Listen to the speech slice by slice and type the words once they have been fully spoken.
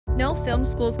No Film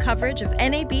School's coverage of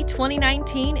NAB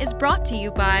 2019 is brought to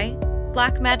you by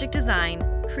Blackmagic Design,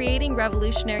 creating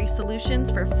revolutionary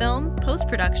solutions for film,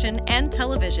 post-production, and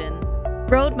television.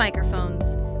 Rode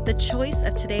Microphones, the choice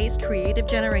of today's creative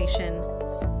generation.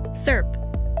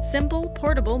 SERP, simple,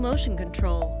 portable motion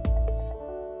control.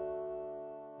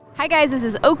 Hi guys, this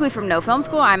is Oakley from No Film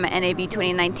School. I'm at NAB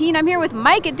 2019. I'm here with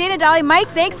Mike at Dana Dolly. Mike,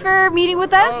 thanks for meeting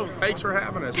with us. Oh, thanks for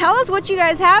having us. Tell us what you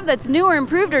guys have that's new or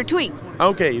improved or tweaked.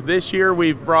 Okay, this year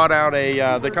we've brought out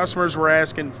the customers were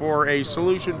asking for a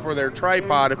solution for their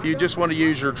tripod. If you just want to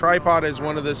use your tripod as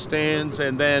one of the stands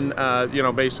and then,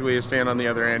 basically a stand on the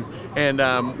other end.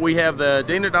 And we have the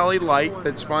Dana Dolly Lite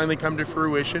that's finally come to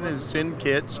fruition and it's in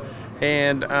kits.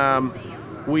 And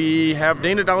we have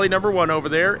Dana Dolly #1 over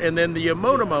there, and then the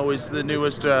eMotimo is the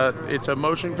newest. It's a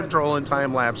motion control and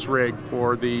time-lapse rig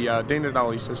for the Dana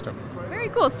Dolly system. Very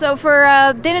cool. So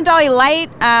for Dana Dolly Lite,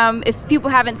 if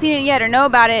people haven't seen it yet or know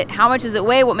about it, how much does it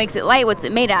weigh? What makes it light? What's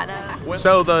it made out of?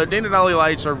 So the Dana Dolly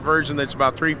Lites are a version that's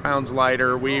about 3 pounds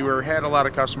lighter. Had a lot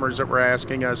of customers that were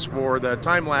asking us for the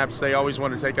time-lapse. They always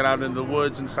want to take it out into the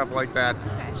woods and stuff like that.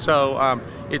 Okay. So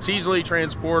it's easily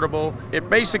transportable. It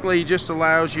basically just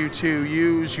allows you to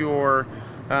use your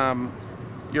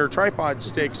tripod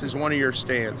sticks as one of your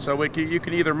stands. So you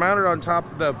can either mount it on top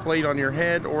of the plate on your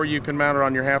head, or you can mount it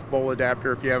on your half bowl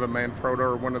adapter if you have a Manfrotto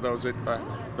or one of those that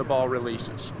the ball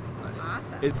releases.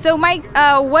 Awesome. So Mike,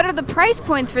 what are the price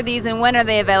points for these and when are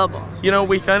they available?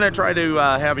 We kind of try to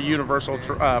have a universal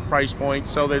price point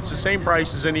so that it's the same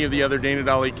price as any of the other Dana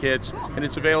Dolly kits, and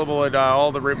it's available at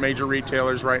all the major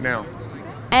retailers right now.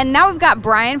 And now we've got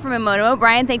Brian from eMotimo.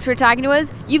 Brian, thanks for talking to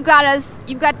us. You've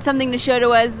got something to show to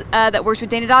us that works with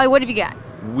Dana Dolly. What have you got?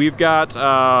 We've got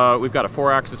a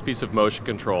 4-axis piece of motion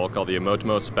control called the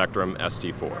eMotimo Spectrum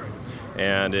ST4.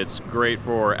 And it's great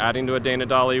for adding to a Dana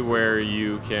Dolly where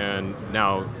you can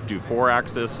now do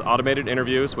 4-axis automated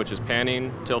interviews, which is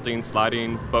panning, tilting,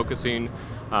 sliding, focusing,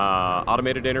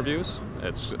 automated interviews.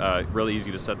 It's really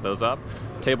easy to set those up.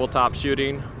 Tabletop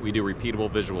shooting, we do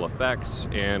repeatable visual effects,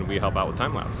 and we help out with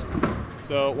time-lapse.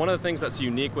 So one of the things that's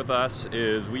unique with us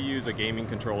is we use a gaming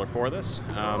controller for this.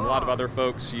 A lot of other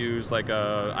folks use like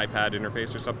a iPad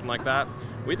interface or something like that.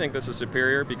 We think this is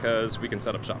superior because we can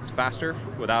set up shots faster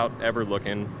without ever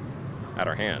looking at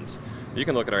our hands. You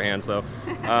can look at our hands though.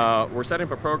 We're setting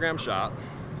up a program shot.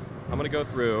 I'm going to go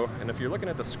through, and if you're looking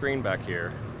at the screen back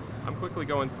here, I'm quickly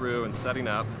going through and setting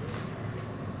up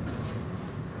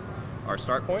our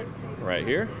start point right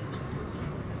here.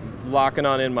 Locking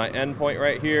on in my end point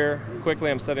right here. Quickly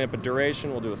I'm setting up a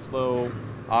duration. We'll do a slow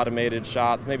automated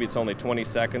shot. Maybe it's only 20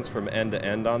 seconds from end to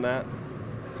end on that.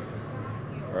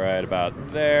 Right about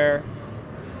there.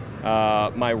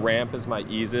 My ramp is my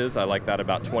eases. I like that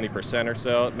about 20% or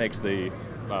so. It makes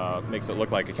it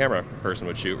look like a camera person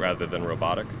would shoot rather than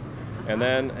robotic. And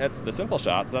then it's the simple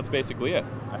shots. That's basically it.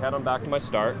 I head on back to my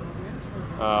start,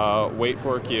 wait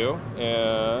for a cue,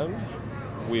 and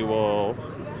we will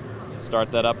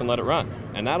start that up and let it run.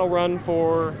 And that'll run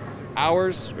for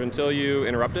hours until you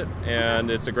interrupt it. And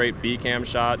it's a great B-cam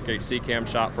shot, great C-cam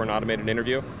shot for an automated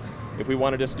interview. If we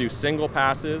want to just do single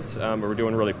passes, we're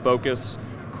doing really focus,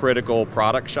 critical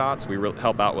product shots. We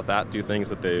help out with that, do things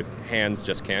that the hands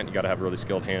just can't. You got to have really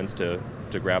skilled hands to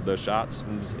grab those shots.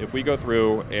 And if we go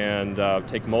through and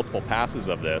take multiple passes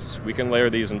of this, we can layer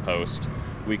these in post.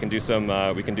 We can do some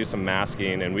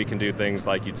masking, and we can do things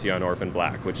like you'd see on Orphan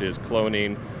Black, which is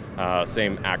cloning,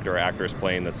 same actor or actress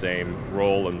playing the same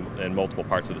role in multiple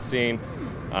parts of the scene.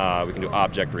 We can do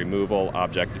object removal,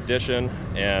 object addition,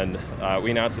 and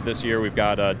we announced it this year. We've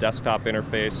got a desktop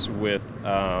interface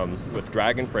with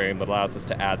Dragon Frame that allows us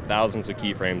to add thousands of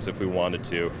keyframes if we wanted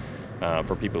to,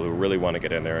 for people who really want to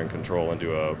get in there and control and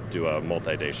do a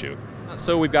multi-day shoot.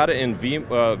 So we've got it in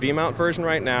V-mount version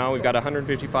right now. We've got a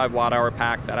 155 watt-hour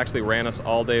pack that actually ran us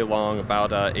all day long,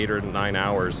 about 8 or 9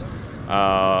 hours.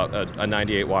 A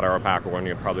 98 watt-hour pack will run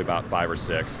you probably about 5 or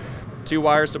 6. 2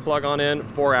 wires to plug on in,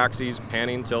 4 axes,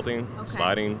 panning, tilting,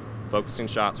 sliding, focusing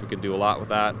shots. We can do a lot with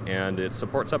that, and it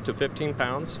supports up to 15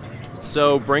 pounds.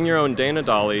 So bring your own Dana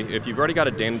Dolly. If you've already got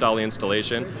a Dana Dolly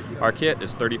installation, our kit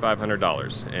is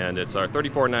 $3,500, and it's our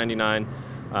 $34.99,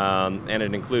 and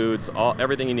it includes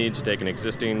everything you need to take an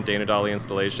existing Dana Dolly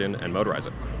installation and motorize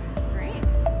it.